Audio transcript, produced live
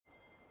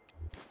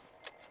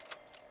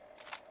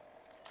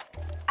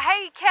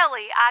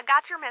Kelly, I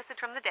got your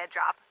message from the dead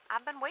drop.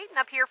 I've been waiting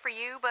up here for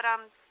you, but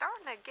I'm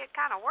starting to get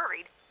kind of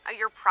worried.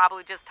 You're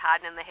probably just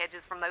hiding in the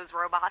hedges from those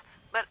robots,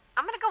 but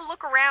I'm gonna go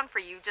look around for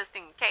you just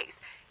in case.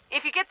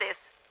 If you get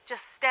this,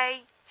 just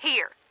stay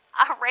here.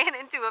 I ran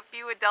into a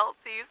few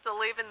adults who used to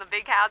live in the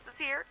big houses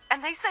here,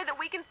 and they say that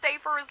we can stay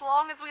for as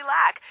long as we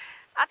like.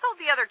 I told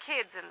the other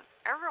kids, and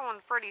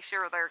everyone's pretty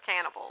sure they're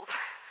cannibals.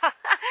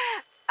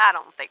 I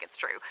don't think it's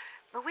true,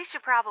 but we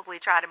should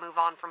probably try to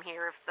move on from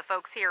here if the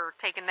folks here are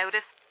taking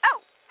notice. Oh,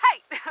 hey,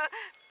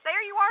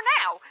 there you are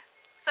now.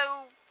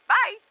 So,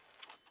 bye.